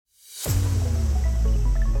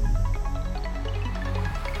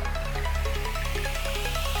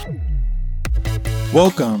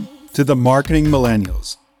Welcome to the Marketing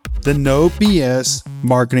Millennials, the No BS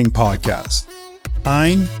Marketing Podcast.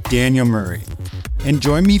 I'm Daniel Murray, and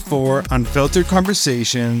join me for unfiltered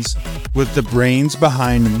conversations with the brains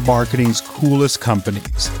behind marketing's coolest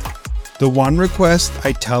companies. The one request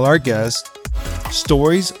I tell our guests,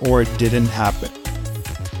 stories or it didn't happen.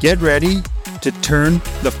 Get ready to turn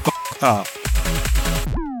the up.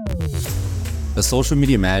 The social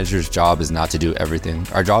media manager's job is not to do everything.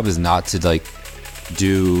 Our job is not to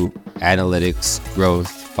do analytics, growth,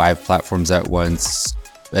 5 platforms at once,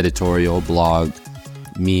 editorial, blog,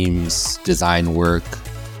 memes, design work,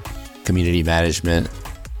 community management.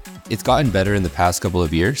 It's gotten better in the past couple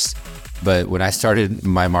of years, but when I started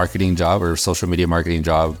my marketing job or social media marketing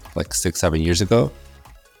job like 6-7 years ago,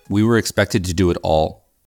 we were expected to do it all.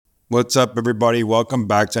 What's up, everybody? Welcome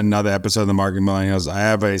back to another episode of the Marketing Millennials. I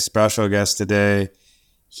have a special guest today.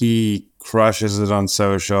 He crushes it on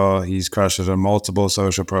social. He's crushed it on multiple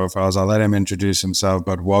social profiles. I'll let him introduce himself,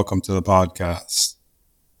 but welcome to the podcast.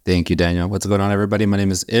 Thank you, Daniel. What's going on, everybody? My name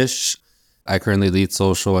is Ish. I currently lead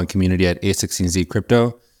social and community at A16Z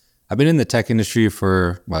Crypto. I've been in the tech industry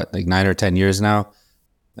for 9 or 10 years now.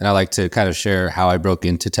 And I like to kind of share how I broke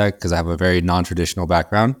into tech because I have a very non-traditional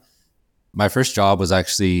background. My first job was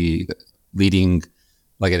actually leading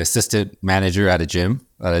like an assistant manager at a gym,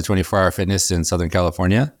 at a 24-hour fitness in Southern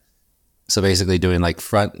California. So basically doing like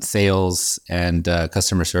front sales and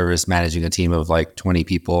customer service, managing a team of like 20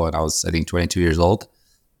 people. And I was, 22 years old.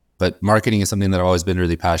 But marketing is something that I've always been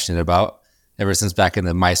really passionate about ever since back in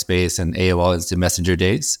the MySpace and AOL Instant Messenger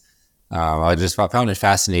days. I just found it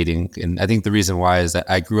fascinating. And I think the reason why is that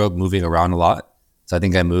I grew up moving around a lot. So I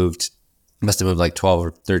think I must have moved like 12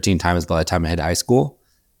 or 13 times by the time I hit high school.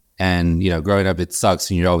 And, growing up, it sucks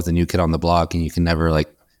when you're always the new kid on the block and you can never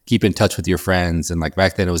keep in touch with your friends. And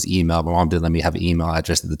back then it was email. My mom didn't let me have an email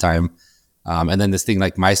address at the time. And then this thing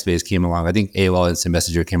like MySpace came along. I think AOL Instant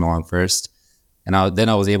Messenger came along first. And then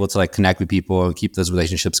I was able to connect with people and keep those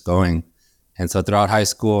relationships going. And so throughout high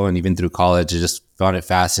school and even through college, I just found it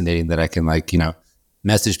fascinating that I can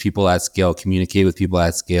message people at scale, communicate with people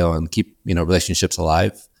at scale and keep, relationships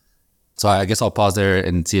alive. So I guess I'll pause there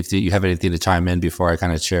and see if you have anything to chime in before I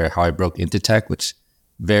kind of share how I broke into tech, which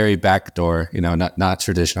very backdoor, not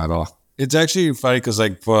traditional at all. It's actually funny because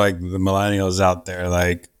for the millennials out there,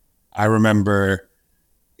 I remember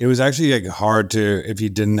it was actually hard to, if you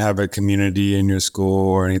didn't have a community in your school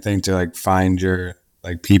or anything, to find your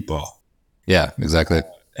people. Yeah, exactly.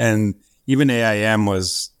 And even AIM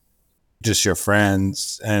was just your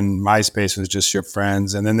friends and MySpace was just your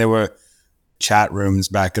friends. And then there were chat rooms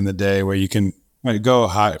back in the day where you can go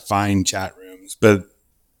find chat rooms, but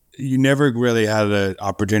you never really had an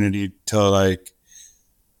opportunity to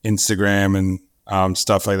Instagram and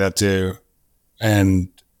stuff like that too, and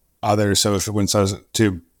other social ones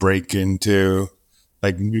to break into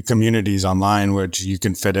new communities online which you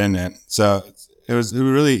can fit in it. So it was a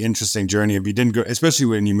really interesting journey. If you didn't go, especially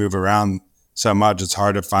when you move around so much, it's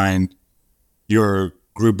hard to find your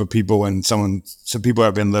group of people when some people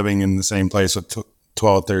have been living in the same place for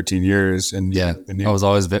 12, 13 years. And yeah, I was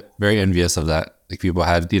always very envious of that. People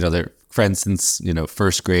had, their friends since,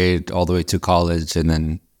 first grade all the way to college. And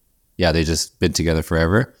then, they just been together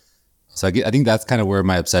forever. So I think that's kind of where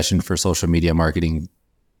my obsession for social media marketing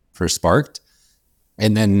first sparked.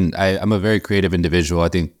 And then I'm a very creative individual. I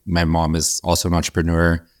think my mom is also an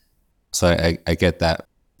entrepreneur. So I get that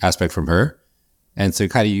aspect from her. And so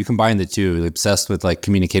you combine the two, obsessed with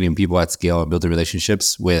communicating with people at scale and building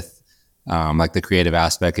relationships with the creative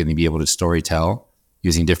aspect and be able to story tell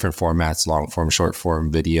using different formats, long form, short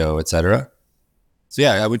form, video, etc. So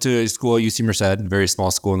I went to a school at UC Merced, a very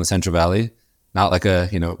small school in the Central Valley, not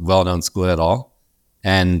a well-known school at all.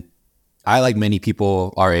 And I, like many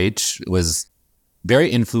people our age, was very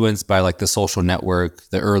influenced by the social network,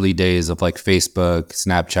 the early days of Facebook,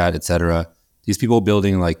 Snapchat, etc. These people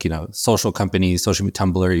building social companies, social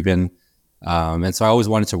Tumblr even. And so I always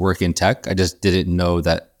wanted to work in tech. I just didn't know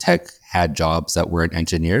that tech had jobs that weren't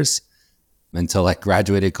engineers until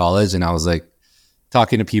graduated college. And I was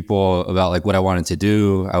talking to people about what I wanted to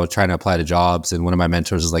do. I was trying to apply to jobs. And one of my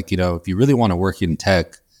mentors was if you really want to work in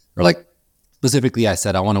tech, or specifically I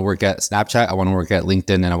said, I want to work at Snapchat, I want to work at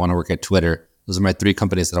LinkedIn, and I want to work at Twitter. Those are my 3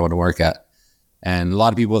 companies that I want to work at. And a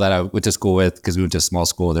lot of people that I went to school with, because we went to a small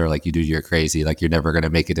school, they're you dude, you're crazy. You're never going to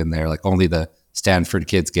make it in there. Only the Stanford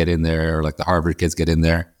kids get in there, or the Harvard kids get in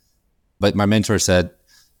there. But my mentor said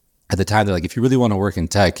at the time, they're if you really want to work in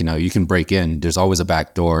tech, you can break in. There's always a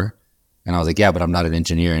back door. And I was yeah, but I'm not an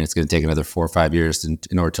engineer and it's going to take another 4 or 5 years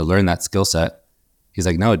in order to learn that skill set. He's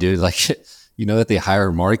no, dude, that they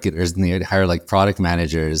hire marketers and they hire product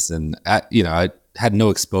managers. And, had no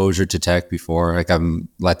exposure to tech before. Like I'm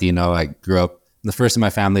Latino. I grew up the first in my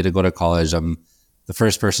family to go to college. I'm the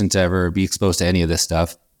first person to ever be exposed to any of this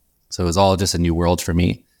stuff. So it was all just a new world for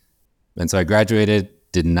me. And so I graduated,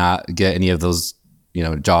 did not get any of those,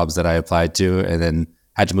 jobs that I applied to, and then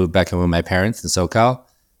had to move back home with my parents in SoCal,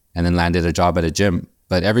 and then landed a job at a gym.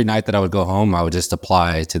 But every night that I would go home, I would just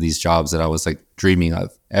apply to these jobs that I was like dreaming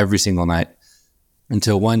of every single night.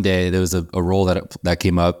 Until one day there was a role that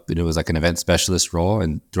came up, and it was like an event specialist role.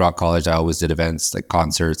 And throughout college, I always did events like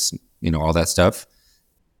concerts, all that stuff.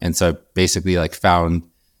 And so I basically like found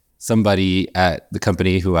somebody at the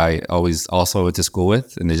company who I always also went to school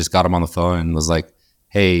with, and they just got him on the phone and was like,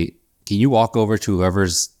 "Hey, can you walk over to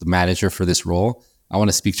whoever's the manager for this role? I want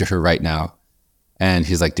to speak to her right now." And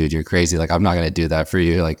he's like, "Dude, you're crazy. Like, I'm not going to do that for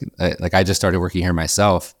you. Like I just started working here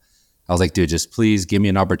myself." I was like, "Dude, just please give me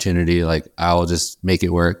an opportunity. Like, I'll just make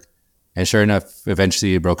it work." And sure enough,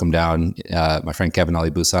 eventually it broke him down. My friend Kevin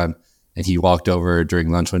Ali Busan, and he walked over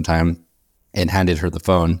during lunch one time and handed her the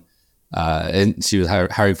phone. And she was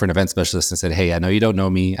hiring for an event specialist and said, "Hey, I know you don't know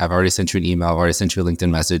me. I've already sent you an email. I've already sent you a LinkedIn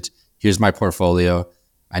message. Here's my portfolio.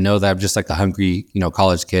 I know that I'm just like a hungry,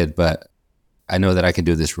 college kid, but I know that I can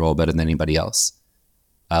do this role better than anybody else."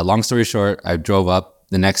 Long story short, I drove up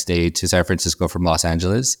the next day to San Francisco from Los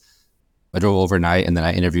Angeles. I drove overnight, and then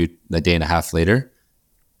I interviewed a day and a half later.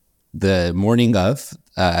 The morning of,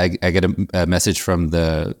 I get a message from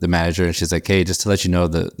the manager, and she's like, "Hey, just to let you know,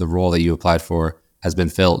 the role that you applied for has been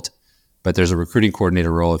filled, but there's a recruiting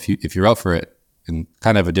coordinator role if you're up for it, and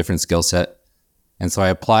kind of a different skill set." And so I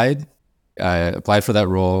applied for that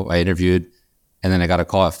role. I interviewed, and then I got a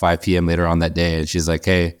call at 5 p.m. later on that day, and she's like,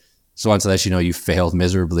 "Hey, just wanted to let you know you failed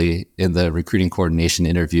miserably in the recruiting coordination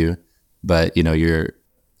interview, but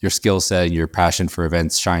your skill set and your passion for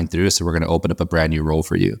events shine through. So we're going to open up a brand new role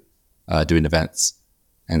for you, doing events."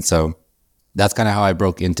 And so that's kind of how I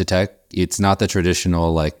broke into tech. It's not the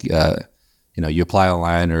traditional, like, you apply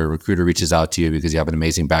online or a recruiter reaches out to you because you have an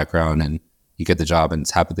amazing background and you get the job and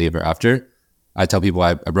it's happily ever after. I tell people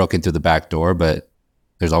I broke in through the back door, but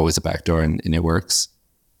there's always a back door, and it works.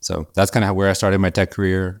 So that's kind of where I started my tech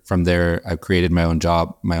career. From there, I created my own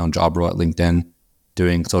job role at LinkedIn,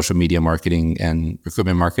 doing social media marketing and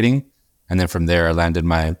recruitment marketing. And then from there, I landed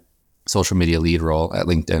my social media lead role at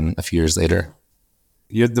LinkedIn a few years later.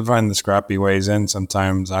 You have to find the scrappy ways in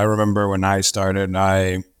sometimes. I remember when I started,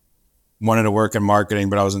 I wanted to work in marketing,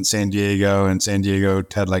 but I was in San Diego, and San Diego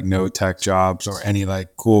had like no tech jobs or any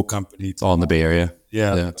like cool company. It's all in the Bay Area.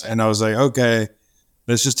 Yeah. And I was like, okay,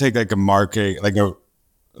 let's just take like a marketing,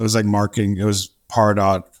 it was like marketing. It was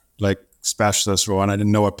Pardot, like specialist role. And I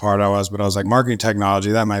didn't know what Pardot was, but I was like, marketing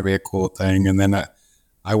technology, that might be a cool thing. And then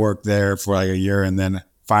I worked there for like a year. And then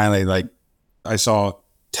finally, like, I saw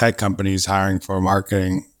tech companies hiring for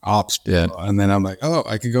marketing ops people. Yeah. And then I'm like, oh,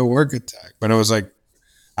 I could go work at tech. But it was like,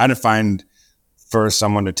 I had to find first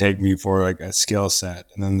someone to take me for like a skill set.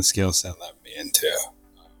 And then the skill set let me into.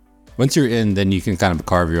 Once you're in, then you can kind of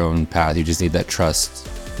carve your own path. You just need that trust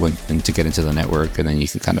and to get into the network, and then you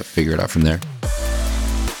can kind of figure it out from there.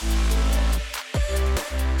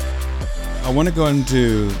 I want to go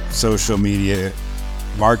into social media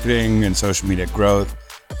marketing and social media growth.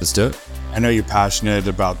 Let's do it. I know you're passionate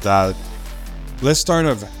about that. Let's start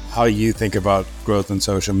off how you think about growth in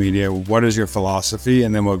social media. What is your philosophy?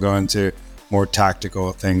 And then we'll go into more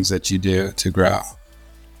tactical things that you do to grow.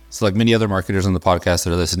 So like many other marketers on the podcast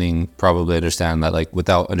that are listening probably understand that, like,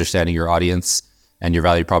 without understanding your audience and your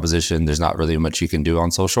value proposition, there's not really much you can do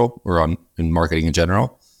on social or in marketing in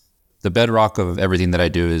general. The bedrock of everything that I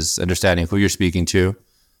do is understanding who you're speaking to,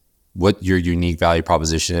 what your unique value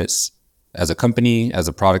proposition is as a company, as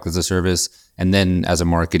a product, as a service, and then as a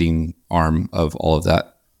marketing arm of all of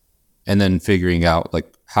that. And then figuring out,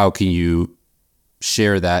 like, how can you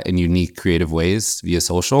share that in unique, creative ways via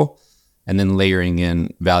social, and then layering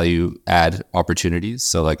in value add opportunities.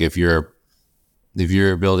 So like if you're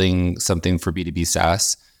building something for B2B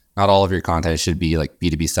SaaS, not all of your content should be like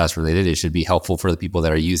B2B SaaS related. It should be helpful for the people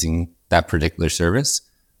that are using that particular service.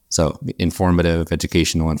 So informative,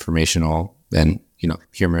 educational, informational, and,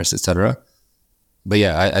 humorous, etc. But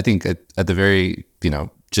yeah, I think at the very,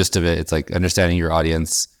 gist of it, it's like understanding your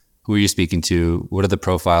audience. Who are you speaking to? What are the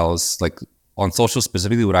profiles? Like on social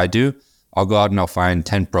specifically, what I do, I'll go out and I'll find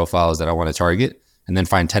 10 profiles that I want to target, and then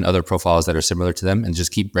find 10 other profiles that are similar to them, and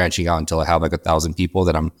just keep branching out until I have like 1,000 people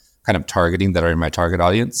that I'm kind of targeting that are in my target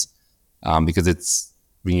audience. Because it's,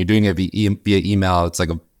 when you're doing it via email, it's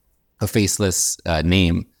like a faceless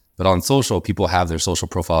name. But on social, people have their social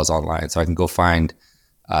profiles online. So I can go find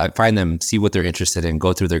them, see what they're interested in,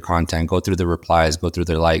 go through their content, go through their replies, go through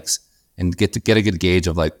their likes, and get a good gauge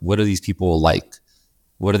of like, what do these people like?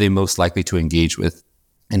 what are they most likely to engage with?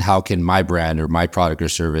 And how can my brand or my product or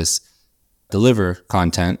service deliver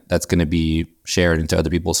content that's going to be shared into other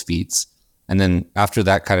people's feeds? And then after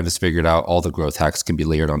that kind of is figured out, all the growth hacks can be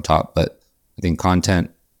layered on top. But I think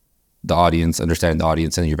content, the audience, understanding the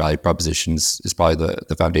audience and your value propositions is probably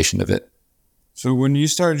the foundation of it. So when you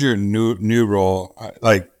started your new role,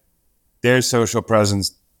 like their social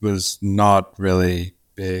presence was not really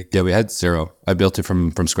big. Yeah, we had zero. I built it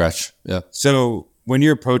from scratch. Yeah. So when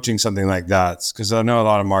you're approaching something like that, because I know a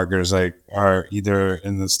lot of marketers like are either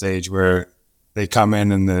in the stage where they come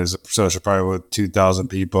in and there's a social party with 2,000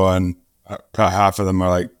 people and half of them are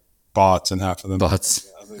like bots and half of them bots.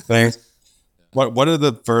 Other things. What are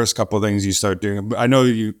the first couple of things you start doing? I know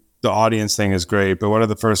the audience thing is great, but what are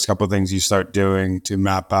the first couple of things you start doing to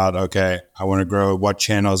map out, okay, I want to grow. What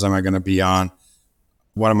channels am I going to be on?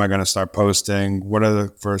 What am I going to start posting? What are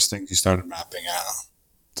the first things you started mapping out?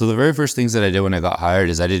 So the very first things that I did when I got hired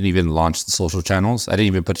is I didn't even launch the social channels. I didn't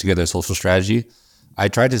even put together a social strategy. I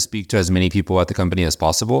tried to speak to as many people at the company as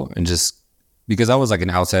possible, and just because I was like an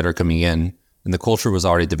outsider coming in and the culture was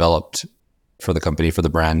already developed for the company, for the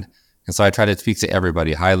brand. And so I tried to speak to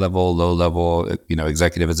everybody, high level, low level,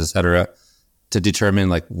 executives, et cetera, to determine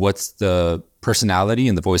like what's the personality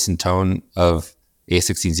and the voice and tone of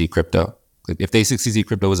A16Z Crypto. Like if the A16Z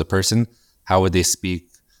Crypto was a person, how would they speak?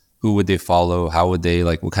 Who would they follow? How would they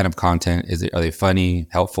like? What kind of content is it? Are they funny,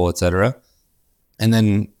 helpful, et cetera? And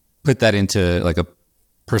then put that into like a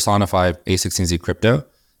personified A16Z Crypto,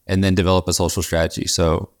 and then develop a social strategy.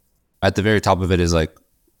 So at the very top of it is like,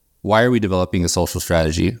 why are we developing a social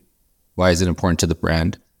strategy? Why is it important to the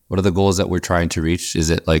brand? What are the goals that we're trying to reach? Is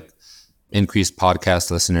it like increased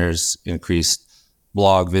podcast listeners, increased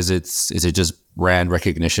blog visits? Is it just brand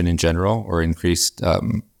recognition in general, or increased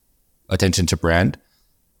attention to brand?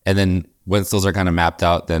 And then once those are kind of mapped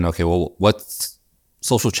out, then, okay, well, what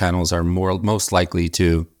social channels are most likely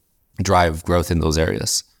to drive growth in those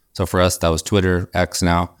areas? So for us, that was Twitter, X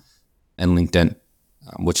now, and LinkedIn,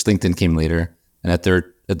 which LinkedIn came later. And at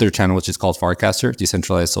their channel, which is called Farcaster,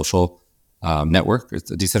 decentralized social network. It's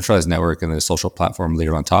a decentralized network and a social platform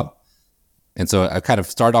later on top. And so I kind of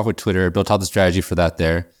started off with Twitter, built out the strategy for that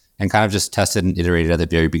there, and kind of just tested and iterated at the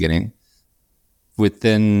very beginning.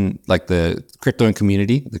 Within like the crypto and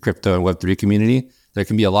community, the crypto and Web3 community, there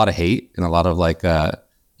can be a lot of hate and a lot of like,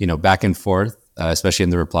 back and forth, especially in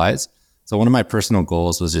the replies. So one of my personal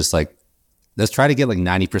goals was just like, let's try to get like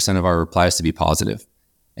 90% of our replies to be positive.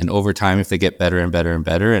 And over time, if they get better and better and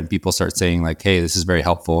better, and people start saying like, hey, this is very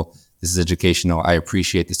helpful, this is educational, I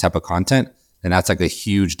appreciate this type of content, then that's like a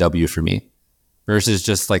huge W for me. Versus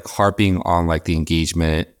just like harping on like the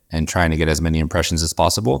engagement and trying to get as many impressions as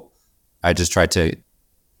possible. I just tried to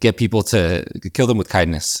get people to kill them with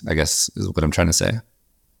kindness, I guess is what I'm trying to say.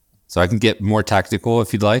 So I can get more tactical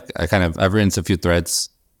if you'd like. I've written a few threads.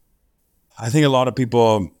 I think a lot of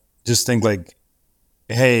people just think like,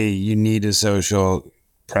 hey, you need a social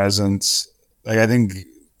presence. Like I think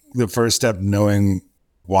the first step, knowing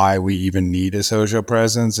why we even need a social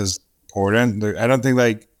presence, is important. I don't think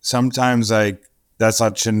like sometimes like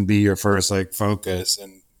shouldn't be your first like focus,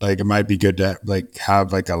 and like it might be good to like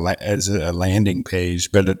have like a landing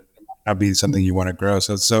page, but it might not be something you want to grow.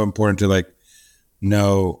 So it's so important to like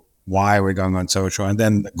know why we're going on social, and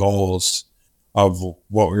then the goals of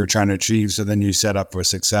what we were trying to achieve. So then you set up for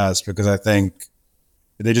success, because I think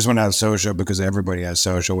they just want to have social because everybody has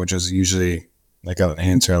social, which is usually like an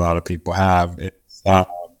answer a lot of people have. It's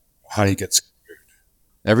how you get screwed.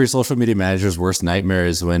 Every social media manager's worst nightmare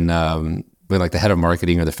is when like the head of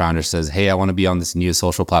marketing or the founder says, hey, I want to be on this new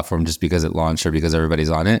social platform just because it launched or because everybody's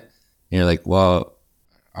on it. And you're like, well,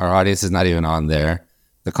 our audience is not even on there.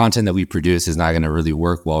 The content that we produce is not going to really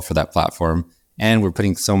work well for that platform. And we're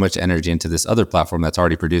putting so much energy into this other platform that's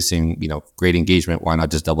already producing, great engagement. Why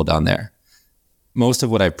not just double down there? Most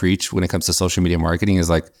of what I preach when it comes to social media marketing is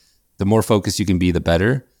like, the more focused you can be, the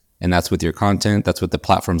better. And that's with your content. That's with the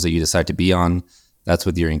platforms that you decide to be on. That's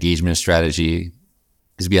with your engagement strategy.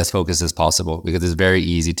 Is be as focused as possible, because it's very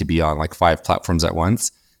easy to be on like 5 platforms at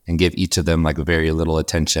once and give each of them like very little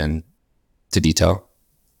attention to detail.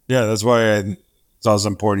 Yeah, that's why it's also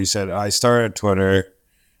important. You said I started Twitter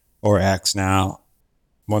or X now.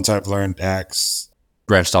 Once I've learned X,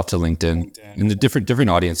 branched off to LinkedIn. And the different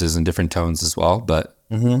audiences and different tones as well. But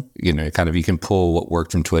you can pull what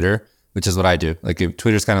worked from Twitter, which is what I do. Like if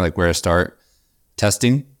Twitter's kind of like where I start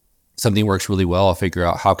testing. Something works really well, I'll figure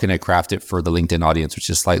out how can I craft it for the LinkedIn audience, which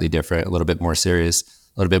is slightly different, a little bit more serious,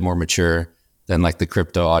 a little bit more mature than like the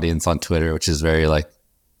crypto audience on Twitter, which is very like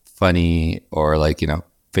funny or like,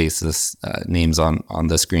 faceless names on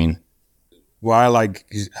the screen. Well, I like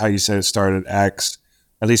how you said it started X.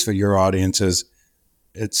 at least for your audiences,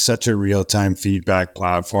 it's such a real time feedback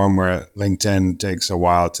platform where LinkedIn takes a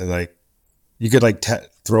while to like, you could like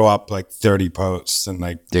throw up like 30 posts and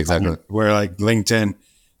like, Exactly. where like LinkedIn,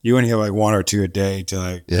 you only have like one or two a day to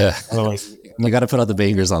like, Yeah. otherwise, You got to put out the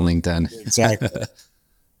bangers on LinkedIn. exactly.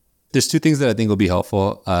 There's two things that I think will be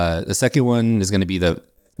helpful. The second one is going to be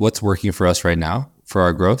what's working for us right now for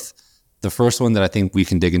our growth. The first one that I think we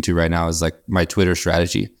can dig into right now is like my Twitter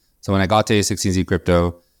strategy. So when I got to A16Z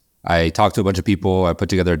Crypto, I talked to a bunch of people, I put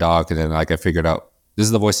together a doc, and then like I figured out this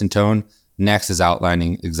is the voice and tone. Next is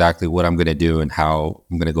outlining exactly what I'm going to do and how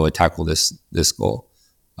I'm going to go tackle this goal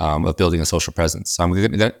of building a social presence. So I'm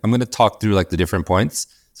going to talk through like the different points.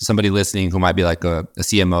 So somebody listening who might be like a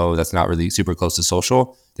CMO that's not really super close to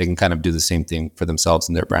social, they can kind of do the same thing for themselves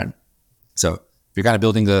and their brand. So if you're kind of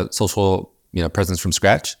building the social, presence from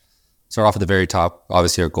scratch, start off at the very top.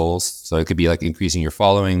 Obviously, our goals. So it could be like increasing your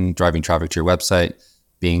following, driving traffic to your website,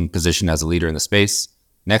 being positioned as a leader in the space.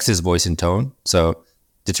 Next is voice and tone. So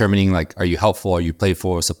determining like, are you helpful? Are you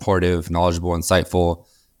playful, supportive, knowledgeable, insightful?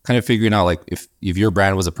 Kind of figuring out like if your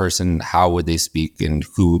brand was a person, how would they speak and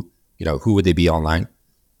who would they be online?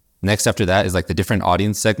 Next after that is like the different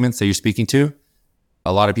audience segments that you're speaking to.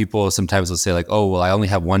 A lot of people sometimes will say like, oh, well, I only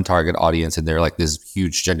have one target audience and they're like this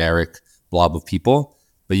huge generic blob of people.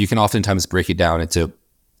 But you can oftentimes break it down into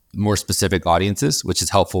more specific audiences, which is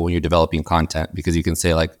helpful when you're developing content because you can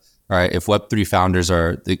say like, all right, if Web3 founders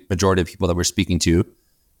are the majority of people that we're speaking to,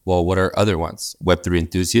 well, what are other ones? Web3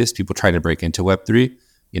 enthusiasts, people trying to break into Web3,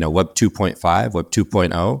 Web 2.5, Web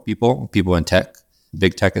 2.0 people in tech,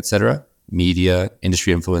 big tech, et cetera, media,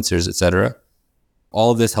 industry influencers, et cetera. All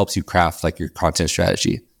of this helps you craft like your content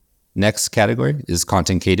strategy. Next category is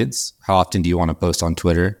content cadence. How often do you want to post on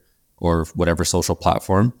Twitter or whatever social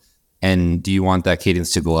platform? And do you want that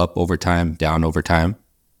cadence to go up over time, down over time?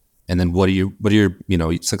 And then what are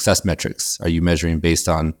your success metrics? Are you measuring based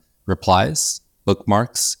on replies,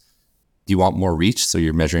 bookmarks? Do you want more reach? So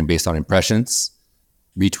you're measuring based on impressions,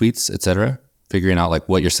 retweets, etc. Figuring out like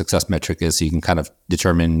what your success metric is so you can kind of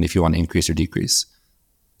determine if you want to increase or decrease.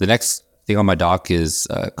 The next thing on my doc is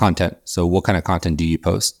content. So what kind of content do you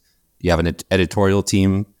post? Do you have an editorial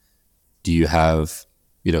team? Do you have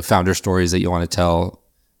founder stories that you want to tell?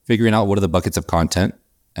 Figuring out what are the buckets of content.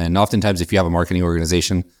 And oftentimes if you have a marketing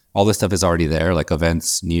organization, all this stuff is already there, like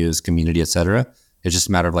events, news, community, etc. It's just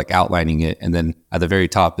a matter of like outlining it. And then at the very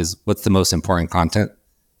top is what's the most important content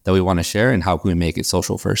that we want to share and how can we make it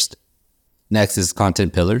social first. Next is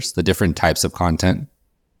content pillars, the different types of content.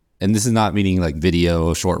 And this is not meaning like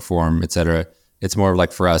video, short form, etc. It's more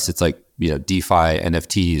like for us, it's like, DeFi,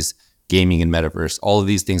 NFTs, gaming and metaverse. All of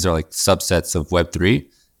these things are like subsets of Web3,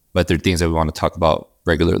 but they're things that we want to talk about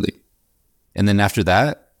regularly. And then after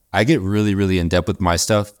that, I get really, really in depth with my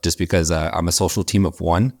stuff just because I'm a social team of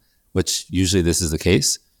one, which usually this is the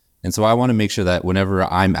case. And so I want to make sure that whenever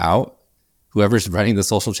I'm out, whoever's running the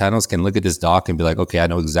social channels can look at this doc and be like, okay, I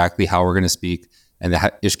know exactly how we're going to speak. And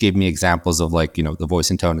it just gave me examples of like, the voice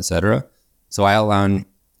and tone, et cetera. So I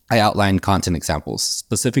outlined content examples,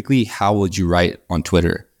 specifically how would you write on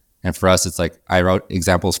Twitter? And for us, it's like, I wrote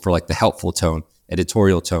examples for like the helpful tone,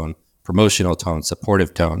 editorial tone, promotional tone,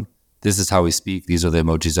 supportive tone. This is how we speak. These are the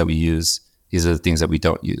emojis that we use. These are the things that we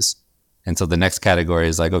don't use. And so the next category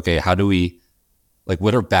is like, okay, how do we, like,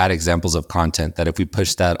 what are bad examples of content that if we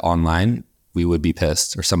push that online, we would be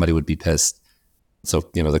pissed or somebody would be pissed? So,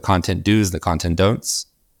 the content do's, the content don'ts.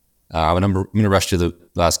 I'm going to rush to the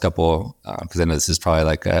last couple because I know this is probably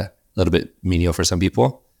like a little bit menial for some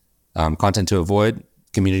people. Content to avoid,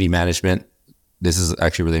 community management. This is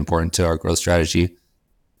actually really important to our growth strategy.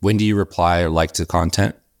 When do you reply or like to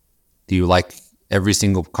content? Do you like every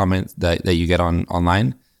single comment that you get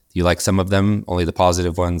online? Do you like some of them, only the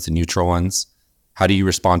positive ones, the neutral ones? How do you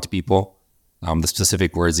respond to people? The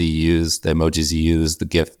specific words that you use, the emojis you use, the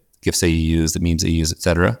gifs that you use, the memes that you use,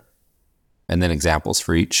 etc. And then examples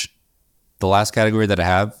for each. The last category that I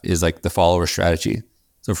have is like the follower strategy.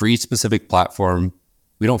 So for each specific platform,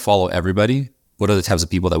 we don't follow everybody. What are the types of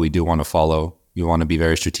people that we do want to follow? We want to be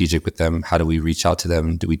very strategic with them. How do we reach out to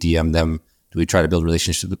them? Do we DM them? Do we try to build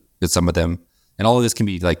relationships with some of them? And all of this can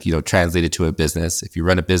be like, translated to a business. If you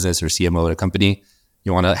run a business or CMO at a company,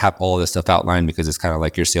 you want to have all of this stuff outlined because it's kind of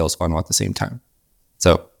like your sales funnel at the same time.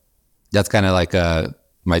 So that's kind of like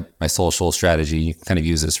my social strategy. You can kind of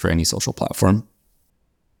use this for any social platform.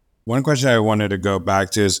 One question I wanted to go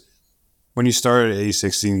back to is when you started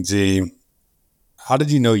A16Z, how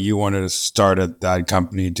did you know you wanted to start that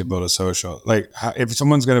company to build a social? Like if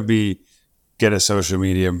someone's going to get a social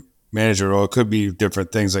media manager role, it could be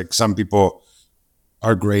different things. Like some people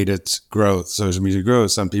are great at growth, social media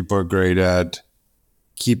growth. Some people are great at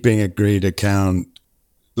keeping a great account?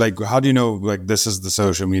 Like, how do you know, like, this is the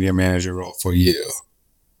social media manager role for you?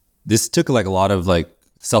 This took like a lot of like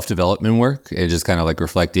self-development work and just kind of like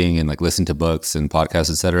reflecting and like listening to books and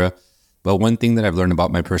podcasts, etc. But one thing that I've learned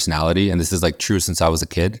about my personality, and this is like true since I was a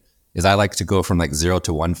kid, is I like to go from like 0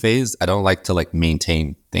 to 1 phase. I don't like to like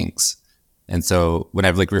maintain things. And so when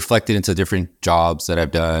I've like reflected into different jobs that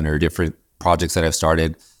I've done or different projects that I've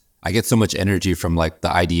started, I get so much energy from like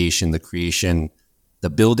the ideation, the creation, the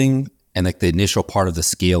building, and like the initial part of the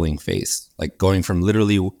scaling phase, like going from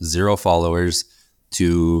literally 0 followers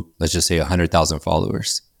to, let's just say, 100,000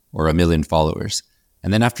 followers or 1 million followers.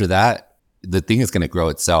 And then after that, the thing is going to grow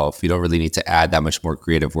itself. You don't really need to add that much more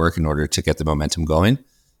creative work in order to get the momentum going.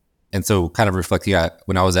 And so kind of reflecting at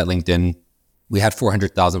when I was at LinkedIn, we had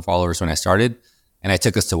 400,000 followers when I started, and I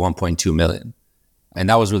took us to 1.2 million. And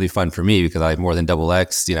that was really fun for me because I more than double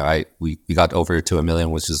X, we got over to 1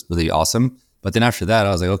 million, which is really awesome. But then after that,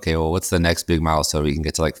 I was like, okay, well, what's the next big milestone? We can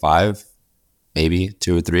get to like 5, maybe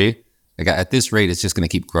 2 or 3. Like at this rate, it's just going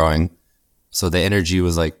to keep growing. So the energy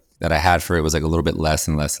was like that I had for it was like a little bit less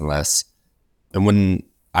and less and less. And when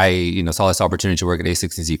I, saw this opportunity to work at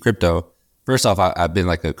A16Z Crypto, first off, I've been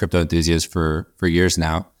like a crypto enthusiast for years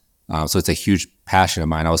now. So it's a huge passion of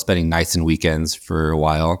mine. I was spending nights and weekends for a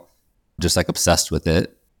while, just like obsessed with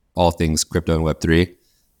it, all things crypto and Web3.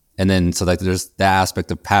 And then, so like there's that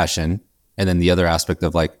aspect of passion. And then the other aspect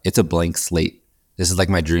of like, it's a blank slate. This is like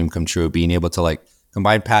my dream come true, being able to like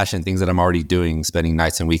combine passion, things that I'm already doing, spending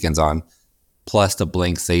nights and weekends on, plus the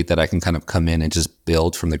blank slate that I can kind of come in and just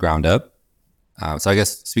build from the ground up. So I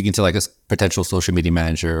guess speaking to like a potential social media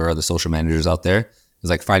manager or other social managers out there is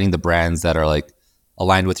like finding the brands that are like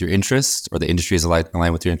aligned with your interests or the industry is aligned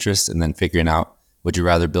with your interests, and then figuring out, would you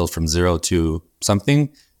rather build from 0 to something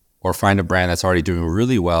or find a brand that's already doing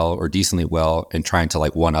really well or decently well and trying to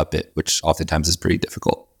like one up it, which oftentimes is pretty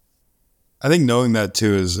difficult. I think knowing that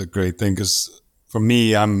too is a great thing, because for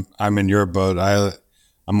me, I'm in your boat.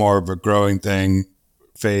 I'm more of a growing thing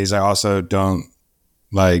phase. I also don't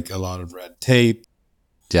like a lot of red tape.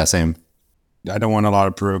 Yeah, same. I don't want a lot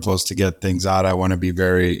of approvals to get things out. I want to be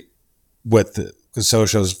very with it, because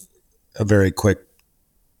social is a very quick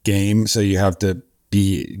game. So you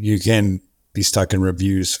can be stuck in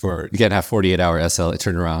reviews for it. You can't have 48-hour SL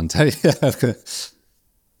turnaround.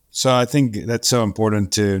 So I think that's so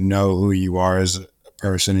important to know who you are as a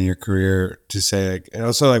person in your career, to say like, and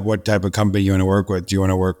also like what type of company you want to work with. Do you want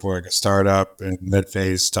to work for like a startup and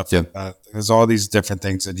mid-phase stuff like that? There's all these different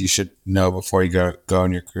things that you should know before you go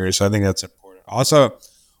in your career. So I think that's important. Also,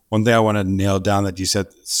 one thing I want to nail down that you said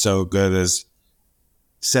so good is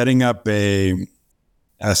setting up a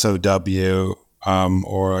SOW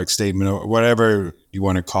or like statement or whatever you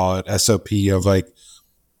want to call it, SOP of like,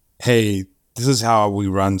 hey, this is how we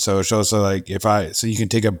run social. So like so you can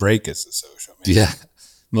take a break as a social manager. Yeah.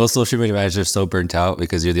 Most social media managers are so burnt out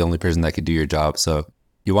because you're the only person that can do your job. So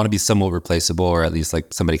you want to be somewhat replaceable, or at least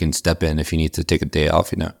like somebody can step in if you need to take a day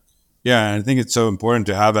off, Yeah. And I think it's so important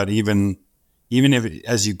to have that even if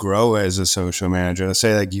as you grow as a social manager, let's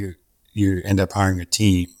say like you end up hiring a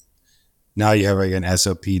team. Now you have like an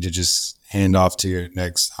SOP to just hand off to your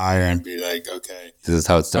next hire and be like, okay, this is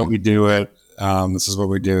how it's done. We do it. This is what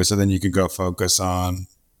we do. So then you can go focus on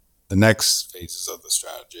the next phases of the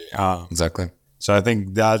strategy. Exactly. So I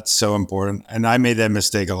think that's so important. And I made that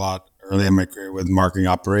mistake a lot early in my career with marketing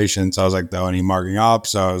operations. I was like, though, I need marketing ops.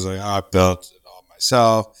 So I was like, I built it all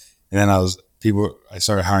myself. And then I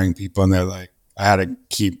started hiring people, and they're like, I had to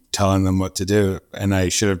keep telling them what to do. And I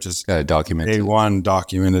should have just documented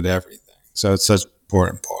everything. So it's such an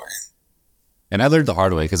important point. And I learned the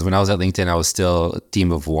hard way, because when I was at LinkedIn, I was still a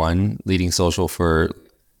team of 1 leading social for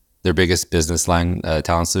their biggest business line,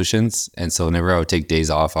 Talent Solutions. And so whenever I would take days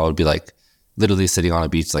off, I would be like literally sitting on a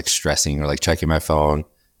beach, like stressing or like checking my phone.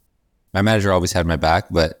 My manager always had my back,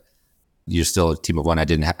 but you're still a team of 1. I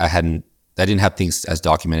didn't have things as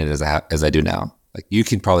documented as I do now. Like you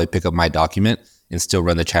can probably pick up my document and still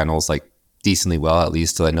run the channels like decently well, at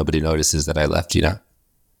least so that nobody notices that I left,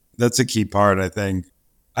 That's a key part, I think.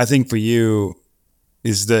 I think for you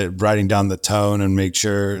is the writing down the tone and make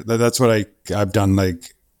sure that's what I've done.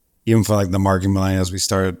 Like even for like the marketing millennials, we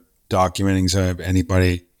started documenting. So if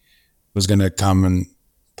anybody was going to come and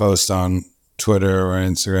post on Twitter or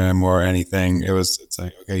Instagram or anything, it's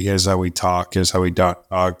like, okay, here's how we talk. Here's how we don't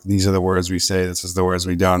talk. These are the words we say. This is the words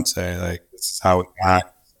we don't say. Like this is how we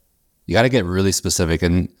act. You got to get really specific.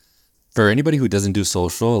 And for anybody who doesn't do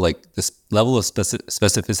social, like this level of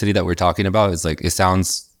specificity that we're talking about is like, it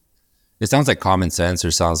sounds like common sense,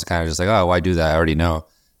 or sounds kind of just like, oh, why do that? I already know.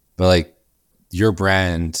 But like your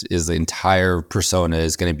brand is the entire persona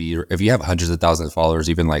is going to be, if you have hundreds of thousands of followers,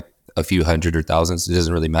 even like a few hundred or thousands, it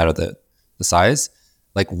doesn't really matter the size.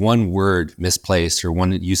 Like one word misplaced or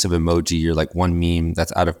one use of emoji or like one meme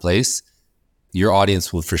that's out of place, your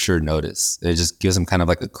audience will for sure notice. It just gives them kind of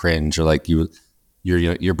like a cringe, or like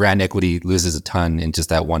your brand equity loses a ton in just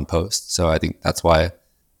that one post. So I think that's why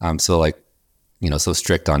I'm so like, so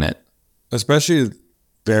strict on it. Especially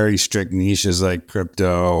very strict niches like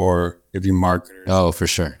crypto, or if you market. Oh, for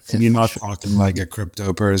sure. And you're not talking like a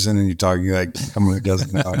crypto person, and you're talking like someone who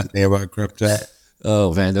doesn't know anything about crypto.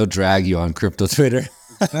 Oh man, they'll drag you on crypto Twitter.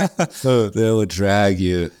 They'll drag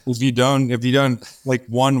you. If you don't like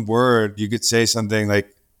one word, you could say something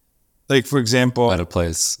like for example, Out of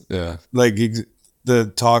place. Yeah. like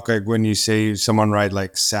the talk, like when you say someone write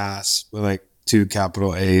like SaaS with like 2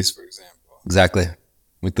 capital A's, for example. Exactly.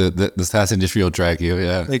 With the SaaS industry will drag you.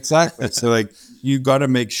 Yeah. Exactly. So like you got to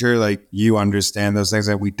make sure like you understand those things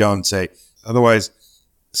that we don't say. Otherwise,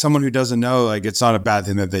 someone who doesn't know, like it's not a bad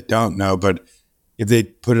thing that they don't know, but if they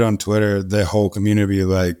put it on Twitter, the whole community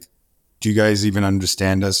like, do you guys even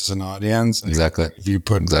understand us as an audience? Like, Exactly. If you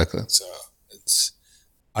put Exactly. So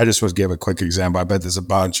I just was give a quick example. I bet there's a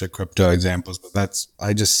bunch of crypto examples, but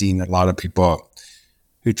I just seen a lot of people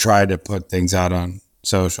who try to put things out on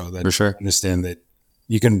social that For sure. understand that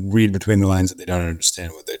you can read between the lines that they don't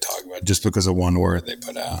understand what they're talking about just because of one word they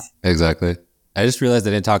put out. Exactly. I just realized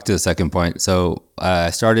I didn't talk to the second point. So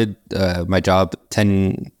I started my job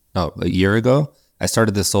a year ago. I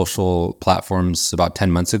started the social platforms about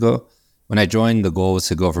 10 months ago. When I joined, the goal was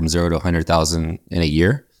to go from 0 to 100,000 in a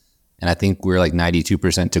year. And I think we're like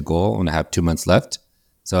 92% to goal and I have 2 months left.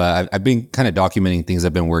 So I've been kind of documenting things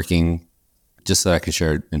I've been working just so I can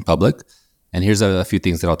share it in public. And here's a few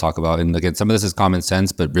things that I'll talk about. And again, some of this is common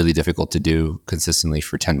sense, but really difficult to do consistently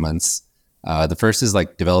for 10 months. The first is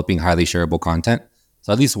like developing highly shareable content.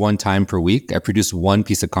 So at least one time per week, I produce one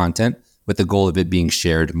piece of content with the goal of it being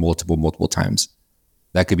shared multiple times.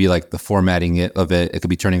 That could be like the formatting of it. It could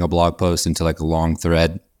be turning a blog post into like a long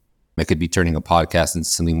thread. It could be turning a podcast into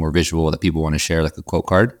something more visual that people want to share, like a quote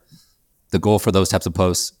card. The goal for those types of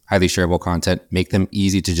posts, highly shareable content, make them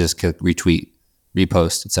easy to just click retweet,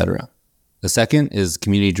 repost, etc. The second is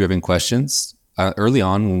community-driven questions. Early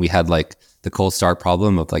on, when we had like the cold start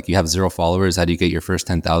problem of like you have 0 followers, how do you get your first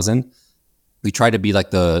 10,000? We try to be like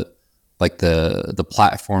the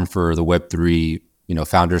platform for the Web3,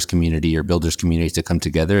 founders community or builders community to come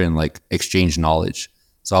together and like exchange knowledge.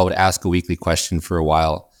 So I would ask a weekly question for a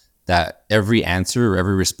while that every answer or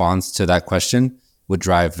every response to that question would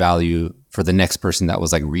drive value for the next person that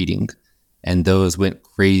was like reading. And those went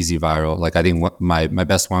crazy viral. Like I think my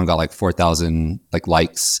best one got like 4,000 like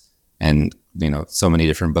likes and, so many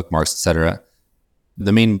different bookmarks, etc.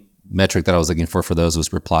 The main metric that I was looking for those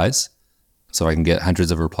was replies. So I can get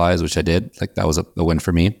hundreds of replies, which I did. Like that was a win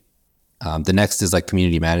for me. The next is like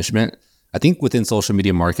community management. I think within social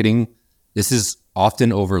media marketing, this is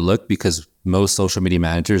often overlooked because most social media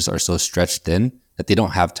managers are so stretched thin that they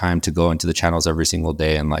don't have time to go into the channels every single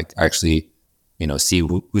day and like actually, see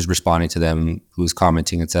who's responding to them, who's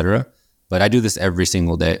commenting, etc. But I do this every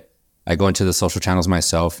single day. I go into the social channels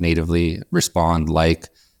myself natively, respond, like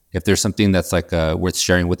if there's something that's like worth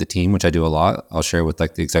sharing with the team, which I do a lot, I'll share with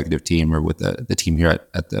like the executive team or with the team here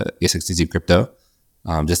at the A16Z Crypto.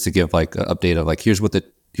 Just to give like an update of like, here's what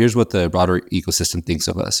the broader ecosystem thinks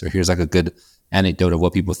of us, or here's like a good anecdote of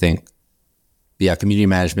what people think. But yeah, community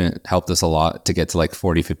management helped us a lot to get to like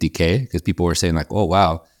 40, 50K because people were saying like, oh,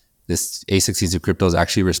 wow, this A16Z Crypto is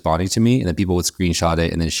actually responding to me. And then people would screenshot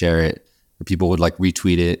it and then share it. Or people would like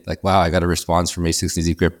retweet it. Like, wow, I got a response from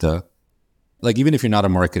A16Z Crypto. Like, even if you're not a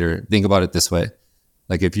marketer, think about it this way.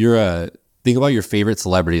 Like if think about your favorite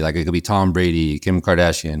celebrity, like it could be Tom Brady, Kim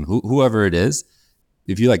Kardashian, whoever it is.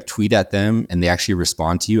 If you like tweet at them and they actually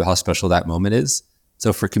respond to you, how special that moment is.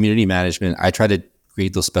 So for community management, I try to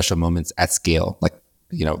create those special moments at scale, like,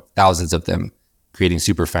 thousands of them, creating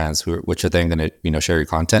super fans which are then going to, share your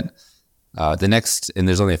content. The next, and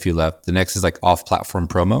there's only a few left. The next is like off-platform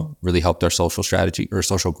promo, really helped our social strategy or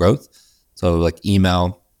social growth. So like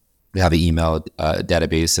email, we have an email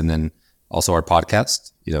database, and then also our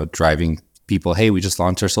podcast, driving people, hey, we just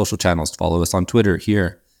launched our social channels, follow us on Twitter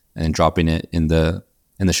here, and then dropping it in the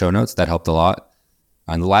show notes. That helped a lot.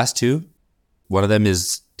 And the last two, one of them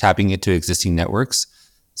is tapping into existing networks.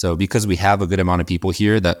 So because we have a good amount of people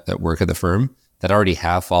here that work at the firm that already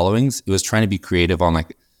have followings, it was trying to be creative on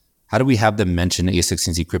like, how do we have them mention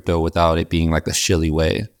A16Z Crypto without it being like a shilly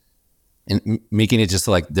way? And making it just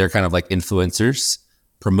like they're kind of like influencers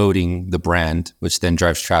promoting the brand, which then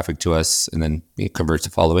drives traffic to us and then it converts to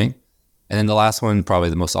following. And then the last one, probably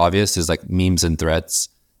the most obvious, is like memes and threads.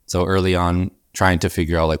 So early on, trying to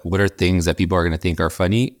figure out like what are things that people are going to think are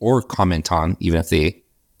funny or comment on, even if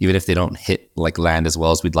they don't hit like land as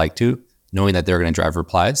well as we'd like to, knowing that they're going to drive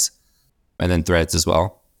replies. And then threads as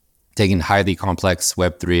well, taking highly complex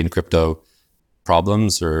Web3 and crypto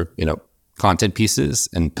problems or, content pieces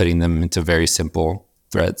and putting them into very simple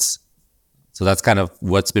threads. So that's kind of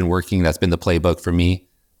what's been working. That's been the playbook for me.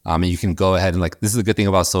 And you can go ahead and this is the good thing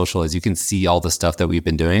about social is you can see all the stuff that we've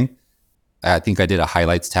been doing. I think I did a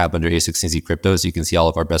highlights tab under A16Z Crypto, so you can see all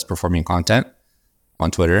of our best performing content on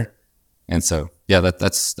Twitter. And so, yeah,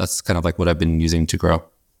 that's kind of like what I've been using to grow.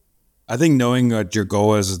 I think knowing what your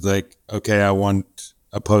goal is like, okay, I want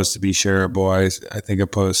a post to be shareable. I think a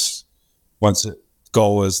post, once a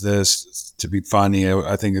goal is this, to be funny.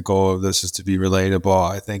 I think a goal of this is to be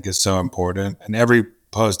relatable. I think is so important. And every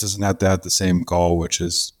post doesn't have to have the same goal, which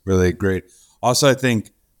is really great. Also, I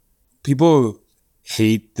think people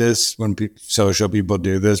hate this when social people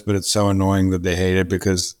do this, but it's so annoying that they hate it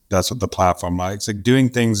because that's what the platform likes. Like doing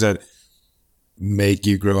things that make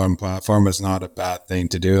you grow on platform is not a bad thing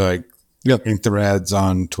to do. Like threads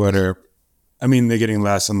on Twitter, I mean, they're getting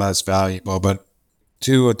less and less valuable, but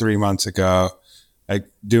 2 or 3 months ago, like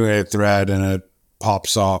doing a thread and it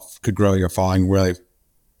pops off could grow your following really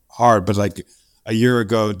hard. But like a year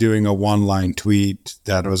ago, doing a 1-line tweet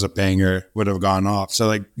that was a banger would have gone off. So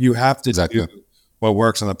like you have to do what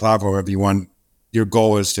works on the platform if you want, your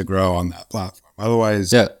goal is to grow on that platform.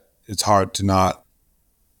 Otherwise, it's hard to not.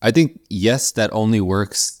 I think, yes, that only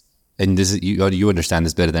works. And this is, you understand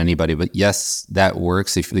this better than anybody, but yes, that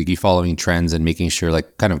works if you're following trends and making sure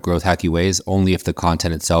like kind of growth hacky ways, only if the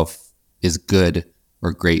content itself is good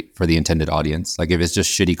or great for the intended audience. Like if it's just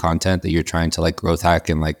shitty content that you're trying to like growth hack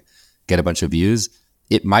and like get a bunch of views,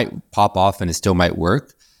 it might pop off and it still might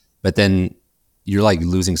work, but then you're like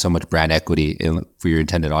losing so much brand equity for your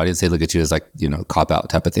intended audience. They look at you as like, cop out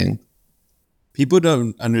type of thing. People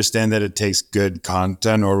don't understand that it takes good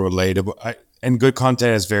content or relatable. And good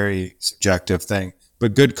content is a very subjective thing,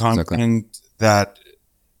 but good content that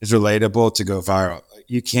is relatable to go viral.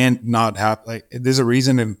 You can't not have, like, there's a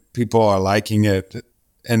reason if people are liking it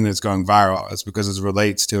and it's going viral. It's because it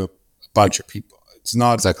relates to a bunch of people. It's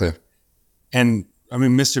not exactly. And I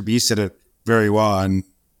mean, Mr. Beast said it very well. And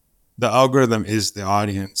the algorithm is the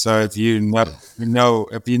audience. So if you know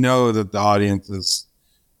that the audience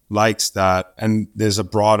likes that, and there's a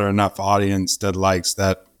broader enough audience that likes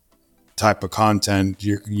that type of content,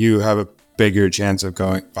 you have a bigger chance of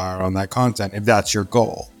going viral on that content if that's your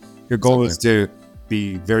goal. Your goal is to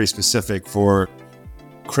be very specific for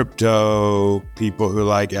crypto people who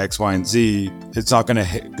like X, Y, and Z. It's not going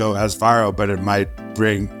to go as viral, but it might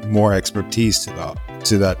bring more expertise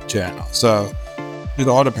to that channel. So it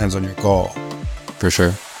all depends on your goal. For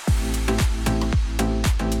sure.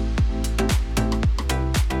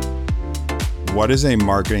 What is a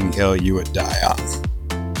marketing hill you would die on?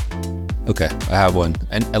 Okay, I have one.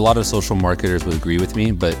 And a lot of social marketers would agree with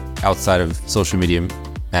me, but outside of social media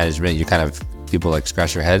management, people like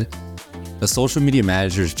scratch their head. The social media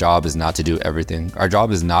manager's job is not to do everything. Our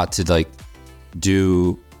job is not to like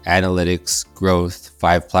do analytics, growth,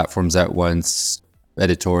 5 platforms at once,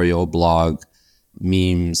 editorial, blog,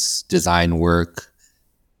 memes, design work,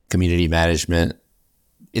 community management.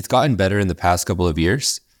 It's gotten better in the past couple of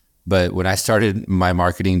years. But when I started my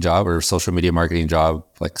marketing job or social media marketing job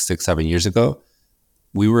like 6-7 years ago,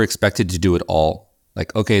 we were expected to do it all.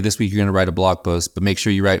 Like, okay, this week you're going to write a blog post, but make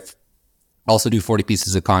sure you also do 40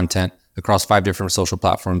 pieces of content across 5 different social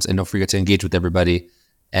platforms, and don't forget to engage with everybody.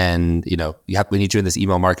 And we need you in this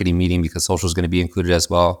email marketing meeting because social is going to be included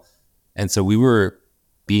as well. And so we were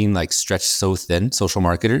being like stretched so thin, social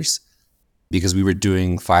marketers, because we were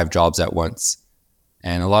doing 5 jobs at once.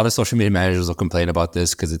 And a lot of social media managers will complain about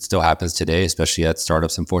this because it still happens today, especially at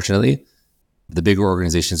startups, unfortunately. The bigger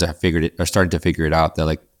organizations are starting to figure it out. They're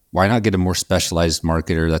like, why not get a more specialized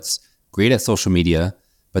marketer that's great at social media,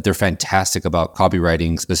 but they're fantastic about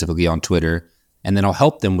copywriting, specifically on Twitter. And then I'll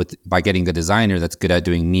help them by getting a designer that's good at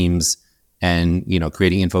doing memes and,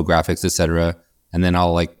 creating infographics, etc. And then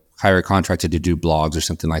I'll like hire a contractor to do blogs or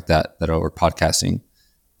something like that, or podcasting.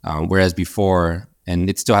 Whereas before, and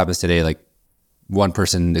it still happens today, like one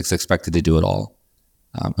person is expected to do it all,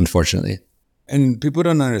 unfortunately. And people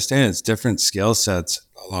don't understand it's different skill sets,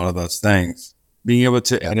 a lot of those things. Being able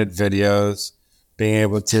to edit videos, being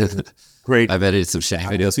able to create... I've edited some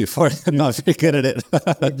shank videos before. I'm not very good at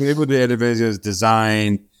it. Being able to edit videos,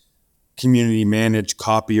 design, community manage,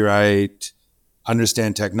 copyright,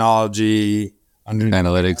 understand technology,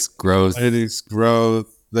 analytics,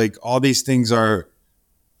 growth. Like all these things are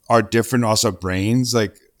different, also brains.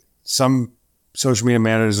 Like some social media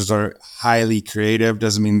managers are highly creative.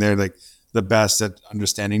 Doesn't mean they're like the best at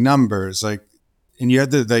understanding numbers. Like, and you have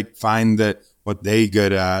to like find that what they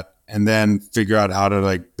good at, and then figure out how to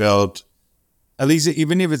like build. At least,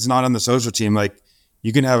 even if it's not on the social team, like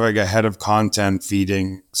you can have like a head of content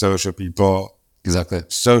feeding social people Exactly.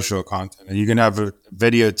 social content, and you can have a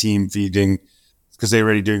video team feeding, because they're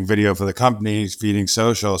already doing video for the companies, feeding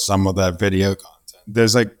social some of that video content.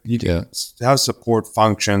 There's like you can have support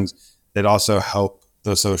functions that also help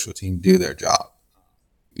the social team do their job.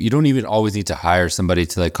 You don't even always need to hire somebody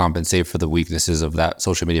to like compensate for the weaknesses of that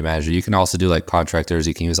social media manager. You can also do like contractors.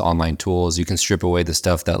 You can use online tools. You can strip away the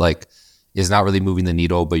stuff that like is not really moving the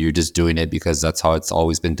needle, but you're just doing it because that's how it's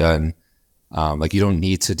always been done. Like you don't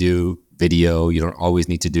need to do video. You don't always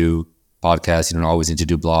need to do podcasts. You don't always need to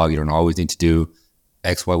do blog. You don't always need to do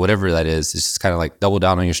X, Y, whatever that is. It's just kind of like double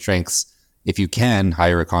down on your strengths. If you can,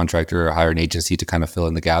 hire a contractor or hire an agency to kind of fill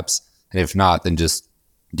in the gaps. And if not, then just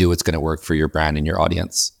do what's going to work for your brand and your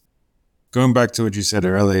audience. Going back to what you said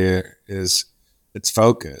earlier, is it's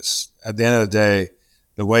focus. At the end of the day,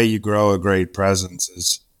 the way you grow a great presence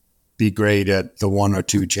is be great at the one or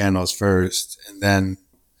two channels first, and then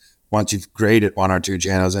once you've graded one or two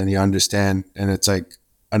channels and you understand, and it's like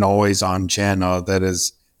an always on channel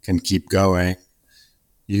that can keep going,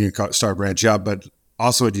 you can start branching out. But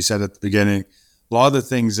also what you said at the beginning, a lot of the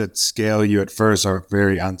things that scale you at first are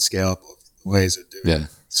very unscalable ways of doing it.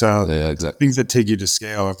 So exactly. Things that take you to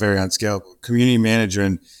scale are very unscalable. Community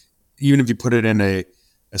management, even if you put it in a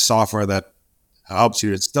software that helps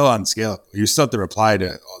you, it's still unscalable. You still have to reply to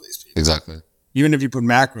all these people. Exactly. Even if you put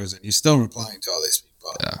macros in, you're still replying to all these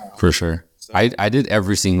people. Yeah, for sure. So, I did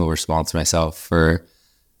every single response myself for,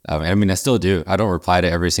 I mean, I still do. I don't reply to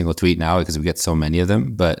every single tweet now because we get so many of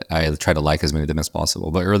them, but I try to like as many of them as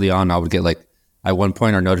possible. But early on, I would get like, at one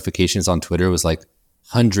point, our notifications on Twitter was like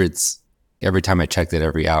hundreds every time I checked it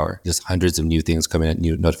every hour, just hundreds of new things coming in,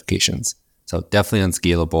 new notifications. So definitely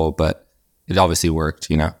unscalable, but it obviously worked,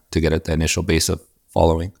 to get at the initial base of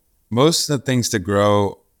following. Most of the things to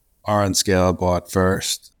grow are unscalable at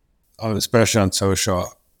first, especially on social.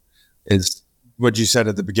 Is what you said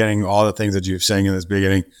at the beginning, all the things that you're saying in this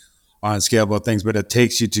beginning are unscalable things, but it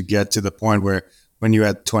takes you to get to the point where when you're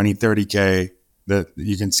at 20, 30K, that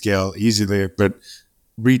you can scale easily. But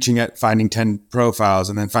reaching at finding 10 profiles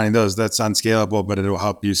and then finding those, that's unscalable, but it will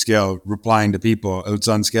help you scale. Replying to people, it's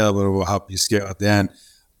unscalable, it will help you scale at the end.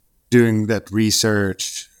 Doing that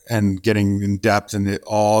research and getting in depth in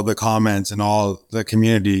all the comments and all the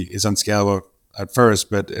community is unscalable at first,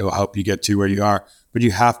 but it will help you get to where you are. But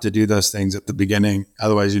you have to do those things at the beginning.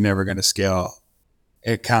 Otherwise, you're never going to scale.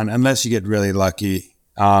 It can, unless you get really lucky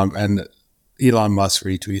and Elon Musk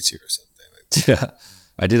retweets you or something like that. Yeah.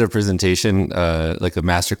 I did a presentation, like a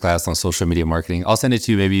masterclass on social media marketing. I'll send it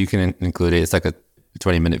to you. Maybe you can include it. It's like a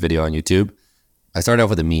 20-minute video on YouTube. I started off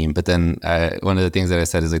with a meme, but then one of the things that I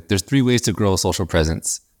said is like, there's 3 ways to grow a social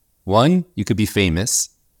presence. 1, you could be famous.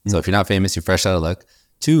 So if you're not famous, you're fresh out of luck.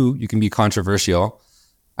 2, you can be controversial.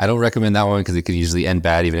 I don't recommend that one because it can usually end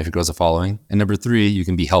bad, even if it grows a following. And number 3, you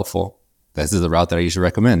can be helpful. This is the route that I usually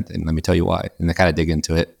recommend. And let me tell you why. And I kind of dig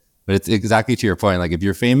into it. But it's exactly to your point. Like if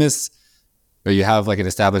you're famous, or you have like an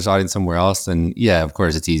established audience somewhere else, then yeah, of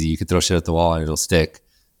course it's easy. You can throw shit at the wall and it'll stick.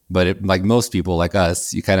 But like most people like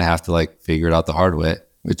us, you kind of have to like figure it out the hard way,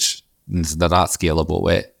 which is the not scalable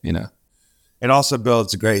way, It also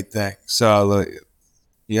builds a great thing. So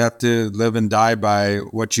you have to live and die by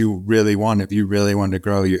what you really want. If you really want to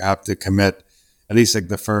grow, you have to commit. At least like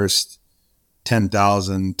the first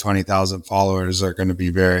 10,000, 20,000 followers are going to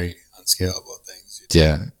be very unscalable things.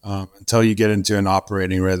 Yeah. Until you get into an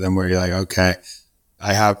operating rhythm where you're like, okay,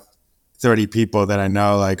 I have 30 people that I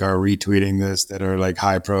know like are retweeting this, that are like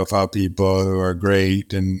high profile people who are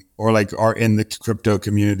great or like are in the crypto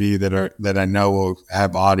community that I know will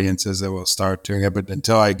have audiences that will start doing it. But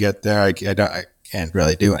until I get there, I can't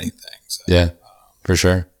really do anything. So, yeah, for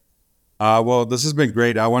sure. Well, this has been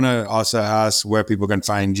great. I want to also ask where people can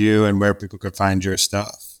find you and where people can find your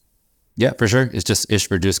stuff. Yeah, for sure. It's just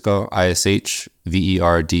Verduzco,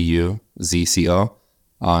 ISHVERDUZCO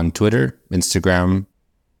on Twitter, Instagram.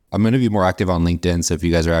 I'm going to be more active on LinkedIn. So if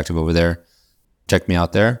you guys are active over there, check me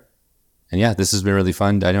out there. And yeah, this has been really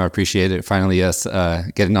fun. I know I appreciate it. Finally, yes,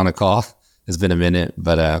 getting on a call. It's been a minute,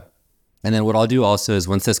 but and then what I'll do also is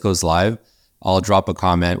once this goes live, I'll drop a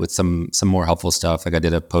comment with some more helpful stuff. Like I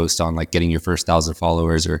did a post on like getting your first 1,000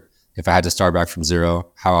 followers, or if I had to start back from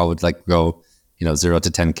zero, how I would like go 0 to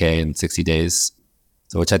 10K in 60 days.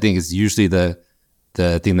 So which I think is usually the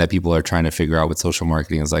thing that people are trying to figure out with social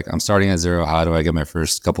marketing is like, I'm starting at zero. How do I get my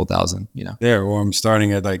first couple thousand, There, or I'm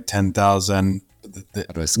starting at like 10,000, but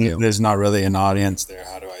How do I scale? there's not really an audience there.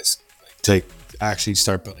 How do I actually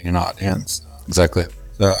start building an audience? Exactly.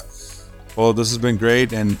 So, well, this has been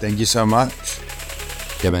great, and thank you so much.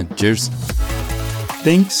 Yeah, man. Cheers.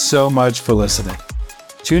 Thanks so much for listening.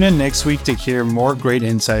 Tune in next week to hear more great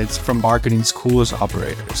insights from marketing's coolest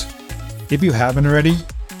operators. If you haven't already,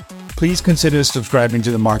 please consider subscribing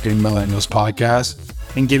to the Marketing Millennials podcast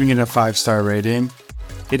and giving it a 5-star rating.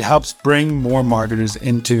 It helps bring more marketers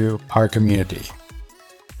into our community.